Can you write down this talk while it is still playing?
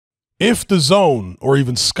If the Zone or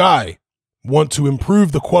even Sky want to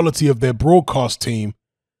improve the quality of their broadcast team,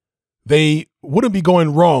 they wouldn't be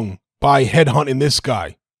going wrong by headhunting this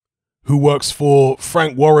guy who works for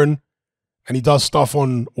Frank Warren, and he does stuff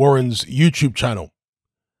on Warren's YouTube channel.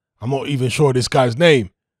 I'm not even sure this guy's name,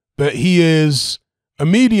 but he is a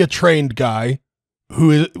media-trained guy who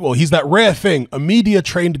is, well, he's that rare thing, a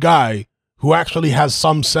media-trained guy who actually has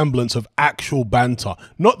some semblance of actual banter.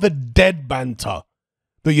 Not the dead banter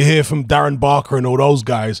that you hear from Darren Barker and all those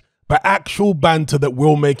guys, but actual banter that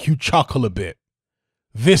will make you chuckle a bit.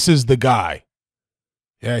 This is the guy.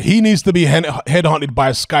 Yeah, he needs to be headhunted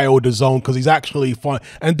by Sky or the Zone because he's actually fun.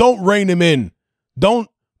 And don't rein him in.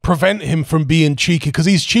 Don't prevent him from being cheeky because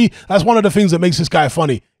he's cheeky. That's one of the things that makes this guy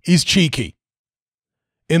funny. He's cheeky.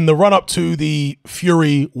 In the run-up to the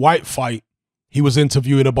Fury White fight, he was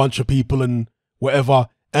interviewing a bunch of people and whatever,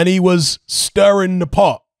 and he was stirring the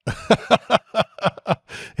pot.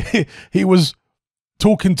 he was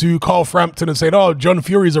talking to Carl Frampton and saying, oh, John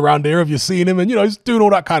Fury's around here. Have you seen him? And, you know, he's doing all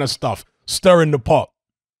that kind of stuff, stirring the pot.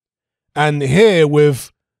 And here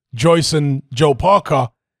with Joyce and Joe Parker,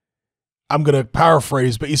 I'm going to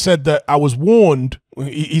paraphrase, but he said that I was warned,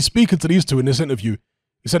 he's speaking to these two in this interview,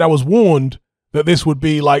 he said, I was warned that this would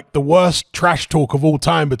be like the worst trash talk of all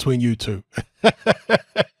time between you two.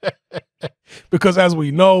 Because as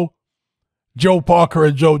we know, Joe Parker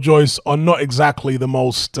and Joe Joyce are not exactly the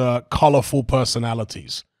most colorful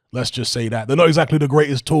personalities. Let's just say that. They're not exactly the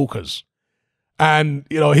greatest talkers. And,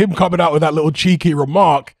 you know, him coming out with that little cheeky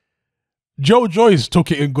remark, Joe Joyce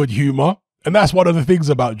took it in good humor. And that's one of the things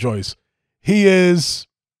about Joyce. He is,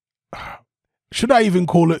 should I even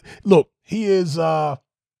call it? Look, he is not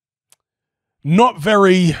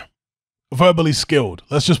very verbally skilled.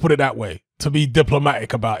 Let's just put it that way, to be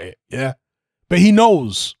diplomatic about it. Yeah. But he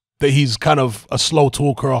knows that he's kind of a slow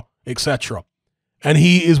talker, etc. And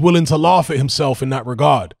he is willing to laugh at himself in that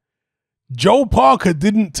regard. Joe Parker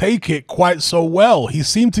didn't take it quite so well. He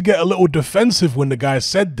seemed to get a little defensive when the guy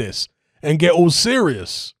said this and get all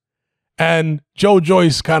serious. And Joe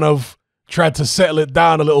Joyce kind of tried to settle it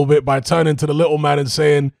down a little bit by turning to the little man and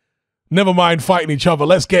saying, never mind fighting each other,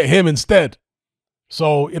 let's get him instead.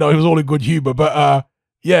 So, you know, he was all in good humor. But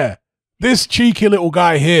yeah, this cheeky little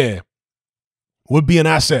guy here would be an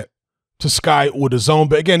asset to Sky or the Zone.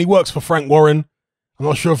 But again, he works for Frank Warren. I'm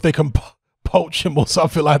not sure if they can poach him or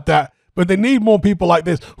something like that. But they need more people like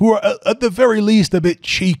this who are at the very least a bit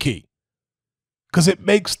cheeky. Because it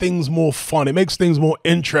makes things more fun. It makes things more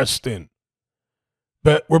interesting.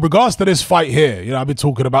 But with regards to this fight here, you know, I've been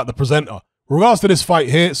talking about the presenter. With regards to this fight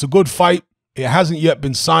here, it's a good fight. It hasn't yet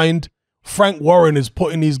been signed. Frank Warren is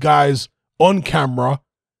putting these guys on camera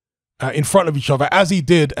in front of each other, as he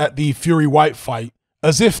did at the Fury White fight,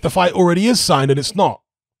 as if the fight already is signed and it's not.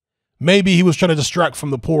 Maybe he was trying to distract from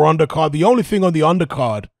the poor undercard. The only thing on the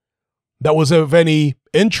undercard that was of any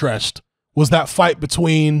interest was that fight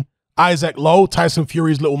between Isaac Lowe, Tyson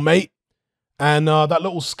Fury's little mate, and that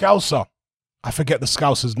little Scouser. I forget the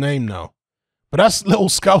Scouser's name now. But that little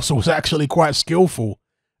Scouser was actually quite skillful,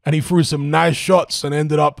 and he threw some nice shots and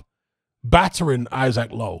ended up battering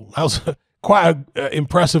Isaac Lowe. That was quite an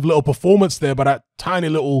impressive little performance there by that tiny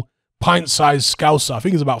little pint-sized Scouser. I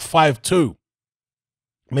think he's about 5'2".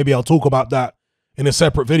 Maybe I'll talk about that in a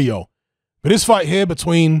separate video. But this fight here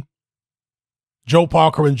between Joe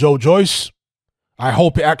Parker and Joe Joyce, I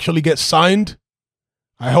hope it actually gets signed.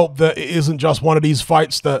 I hope that it isn't just one of these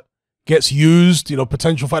fights that gets used, you know,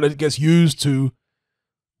 potential fight that gets used to,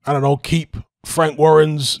 I don't know, keep Frank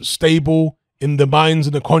Warren's stable in the minds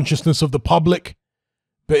and the consciousness of the public.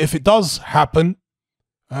 But if it does happen,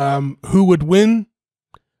 who would win?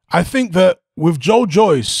 I think that with Joe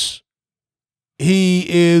Joyce, he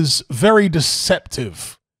is very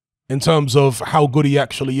deceptive in terms of how good he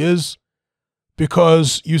actually is,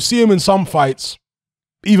 because you see him in some fights,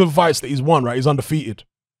 even fights that he's won, right? He's undefeated.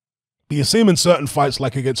 But you see him in certain fights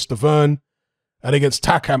like against Stavern and against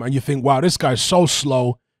Takam, and you think, wow, this guy's so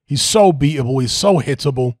slow. He's so beatable. He's so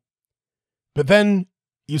hittable. But then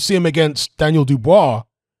you see him against Daniel Dubois,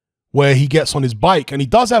 where he gets on his bike, and he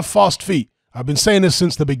does have fast feet. I've been saying this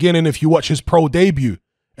since the beginning. If you watch his pro debut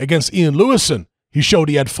against Ian Lewison, he showed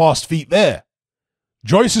he had fast feet there.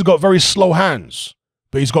 Joyce has got very slow hands,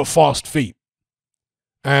 but he's got fast feet.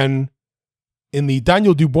 And in the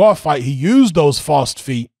Daniel Dubois fight, he used those fast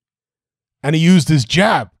feet, and he used his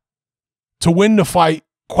jab to win the fight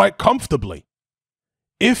quite comfortably.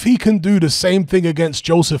 If he can do the same thing against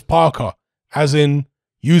Joseph Parker, as in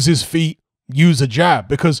use his feet, use a jab,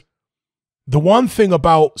 because the one thing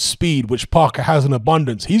about speed, which Parker has in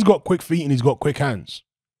abundance, he's got quick feet and he's got quick hands.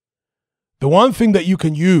 The one thing that you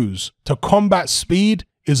can use to combat speed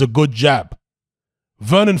is a good jab.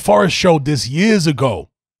 Vernon Forrest showed this years ago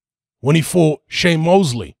when he fought Shane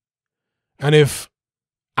Mosley. And if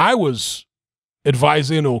I was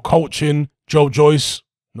advising or coaching Joe Joyce,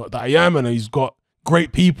 not that I am, and he's got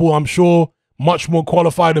great people, I'm sure, much more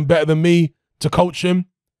qualified and better than me to coach him.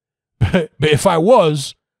 But if I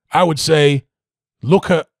was, I would say, look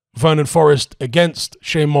at Vernon Forrest against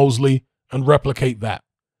Shane Mosley and replicate that.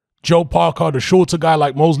 Joe Parker, the shorter guy,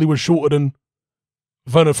 like Mosley was shorter than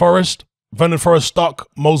Vernon Forrest. Vernon Forrest stuck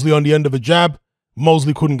Mosley on the end of a jab.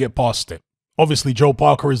 Mosley couldn't get past it. Obviously, Joe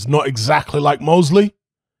Parker is not exactly like Mosley.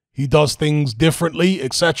 He does things differently,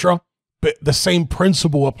 etc. But the same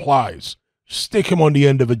principle applies. Stick him on the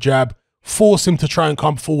end of a jab. Force him to try and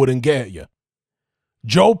come forward and get at you.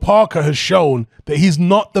 Joe Parker has shown that he's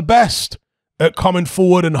not the best at coming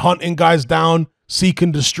forward and hunting guys down, seek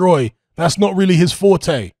and destroy. That's not really his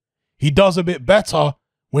forte. He does a bit better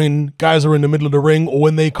when guys are in the middle of the ring or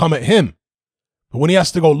when they come at him. But when he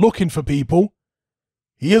has to go looking for people,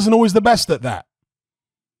 he isn't always the best at that.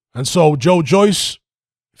 And so Joe Joyce,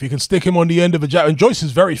 if you can stick him on the end of a jab, and Joyce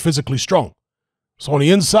is very physically strong. So on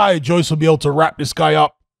the inside, Joyce will be able to wrap this guy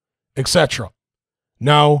up, etc.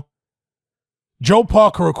 Now, Joe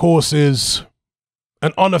Parker, of course, is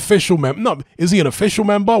an unofficial member. No, is he an official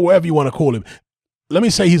member? Whatever you want to call him. Let me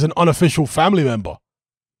say he's an unofficial family member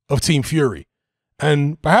of Team Fury.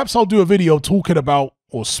 And perhaps I'll do a video talking about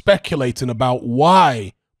or speculating about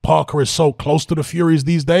why Parker is so close to the Furies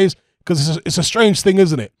these days. Because it's a strange thing,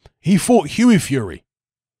 isn't it? He fought Huey Fury.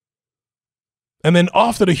 And then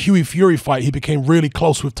after the Huey Fury fight, he became really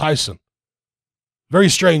close with Tyson. Very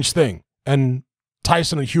strange thing. And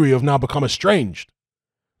Tyson and Huey have now become estranged.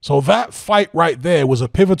 So that fight right there was a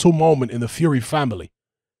pivotal moment in the Fury family.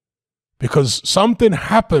 Because something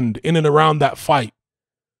happened in and around that fight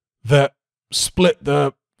that split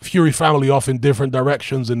the Fury family off in different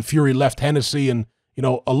directions, and Fury left Hennessy, and, you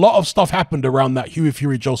know, a lot of stuff happened around that Huey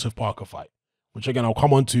Fury-Joseph Parker fight, which, again, I'll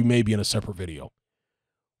come on to maybe in a separate video.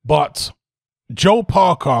 But Joe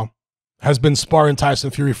Parker has been sparring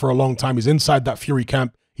Tyson Fury for a long time. He's inside that Fury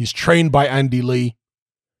camp. He's trained by Andy Lee.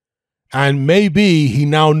 And maybe he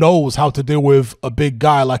now knows how to deal with a big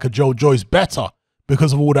guy like a Joe Joyce better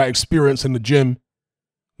because of all that experience in the gym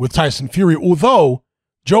with Tyson Fury. Although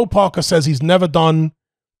Joe Parker says he's never done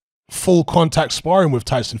full contact sparring with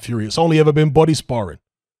Tyson Fury. It's only ever been body sparring,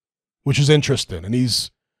 which is interesting. And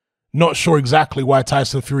he's not sure exactly why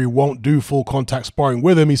Tyson Fury won't do full contact sparring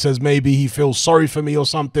with him. He says maybe he feels sorry for me or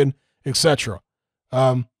something, etc.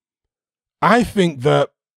 I think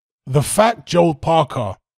that the fact Joe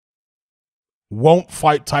Parker won't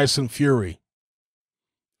fight Tyson Fury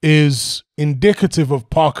is indicative of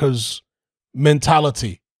Parker's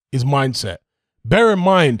mentality, his mindset. Bear in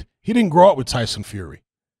mind, he didn't grow up with Tyson Fury.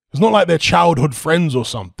 It's not like they're childhood friends or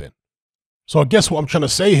something. So I guess what I'm trying to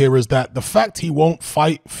say here is that the fact he won't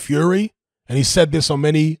fight Fury, and he said this on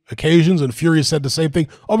many occasions, and Fury said the same thing.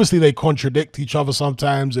 Obviously, they contradict each other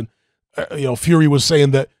sometimes, and Fury was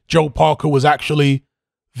saying that Joe Parker was actually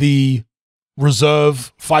the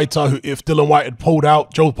reserve fighter who, if Dillian Whyte had pulled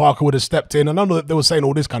out, Joe Parker would have stepped in. And I know that they were saying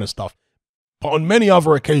all this kind of stuff. But on many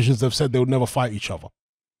other occasions, they've said they would never fight each other.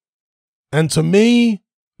 And to me,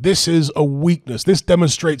 this is a weakness. This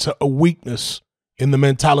demonstrates a weakness in the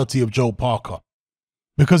mentality of Joe Parker,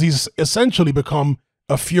 because he's essentially become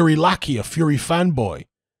a Fury lackey, a Fury fanboy.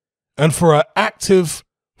 And for an active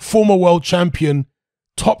former world champion,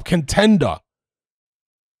 top contender,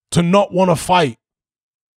 to not want to fight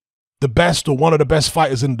the best or one of the best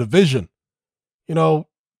fighters in the division, you know,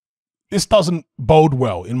 this doesn't bode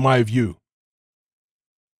well in my view.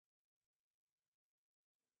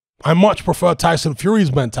 I much prefer Tyson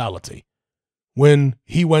Fury's mentality when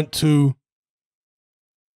he went to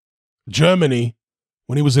Germany,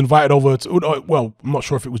 when he was invited over to, well, I'm not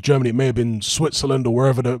sure if it was Germany, it may have been Switzerland or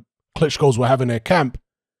wherever the Klitschko's were having their camp.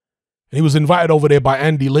 And he was invited over there by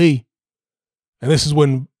Andy Lee. And this is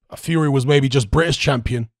when Fury was maybe just British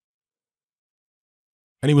champion.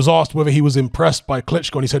 And he was asked whether he was impressed by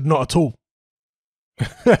Klitschko, and he said, not at all.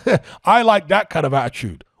 I like that kind of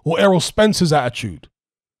attitude. Or Errol Spence's attitude.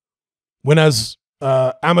 When as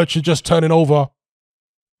amateur just turning over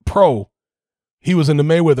pro, he was in the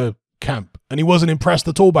Mayweather camp, and he wasn't impressed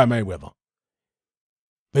at all by Mayweather.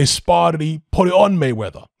 They sparred and he put it on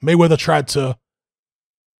Mayweather. Mayweather tried to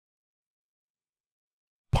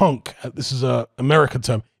punk, this is an American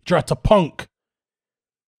term, he tried to punk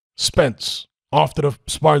Spence after the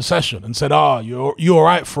sparring session and said, you all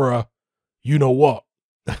right for a you-know-what.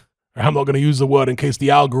 I'm not going to use the word in case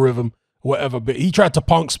the algorithm or whatever, but he tried to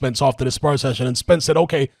punk Spence after the sparring session, and Spence said,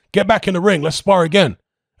 okay, get back in the ring, let's spar again,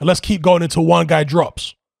 and let's keep going until one guy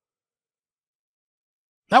drops.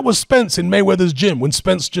 That was Spence in Mayweather's gym when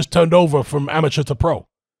Spence just turned over from amateur to pro.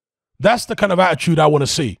 That's the kind of attitude I want to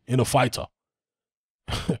see in a fighter.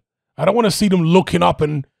 I don't want to see them looking up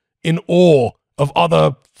and in awe of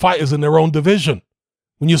other fighters in their own division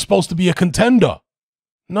when you're supposed to be a contender.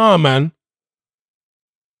 Nah, man.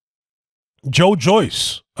 Joe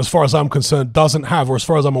Joyce, as far as I'm concerned, doesn't have, or as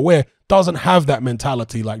far as I'm aware, doesn't have that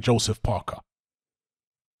mentality like Joseph Parker,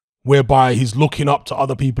 whereby he's looking up to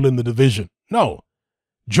other people in the division. No.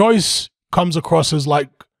 Joyce comes across as like,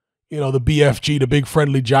 you know, the BFG, the big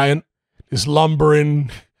friendly giant, this lumbering,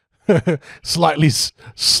 slightly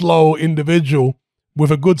slow individual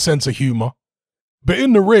with a good sense of humor. But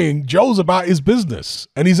in the ring, Joe's about his business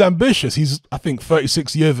and he's ambitious. He's, I think,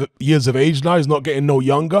 36 years of age now. He's not getting no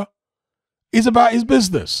younger. He's about his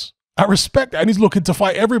business. I respect that. And he's looking to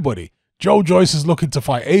fight everybody. Joe Joyce is looking to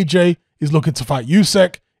fight AJ. He's looking to fight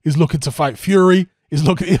Usyk. He's looking to fight Fury.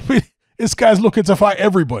 This guy's looking to fight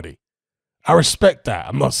everybody. I respect that.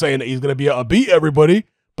 I'm not saying that he's going to be able to beat everybody,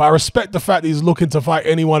 but I respect the fact that he's looking to fight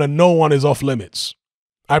anyone and no one is off limits.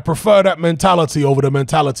 I prefer that mentality over the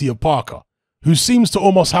mentality of Parker, who seems to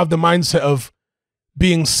almost have the mindset of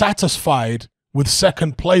being satisfied with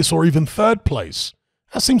second place or even third place.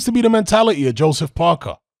 That seems to be the mentality of Joseph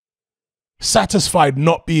Parker. Satisfied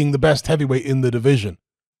not being the best heavyweight in the division.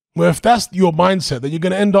 Well, if that's your mindset, then you're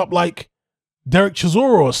going to end up like Derek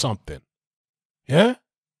Chisora or something. Yeah?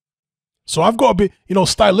 So I've got to be, you know,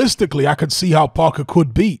 stylistically, I could see how Parker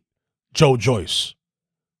could beat Joe Joyce.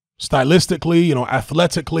 Stylistically, you know,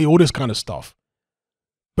 athletically, all this kind of stuff.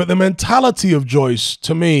 But the mentality of Joyce,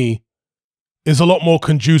 to me, is a lot more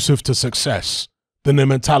conducive to success than the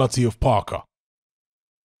mentality of Parker.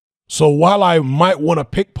 So while I might want to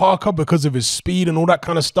pick Parker because of his speed and all that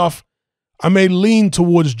kind of stuff, I may lean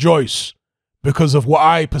towards Joyce because of what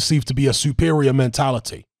I perceive to be a superior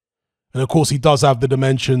mentality. And of course, he does have the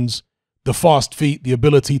dimensions, the fast feet, the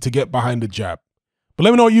ability to get behind the jab. But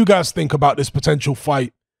let me know what you guys think about this potential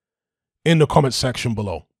fight in the comment section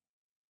below.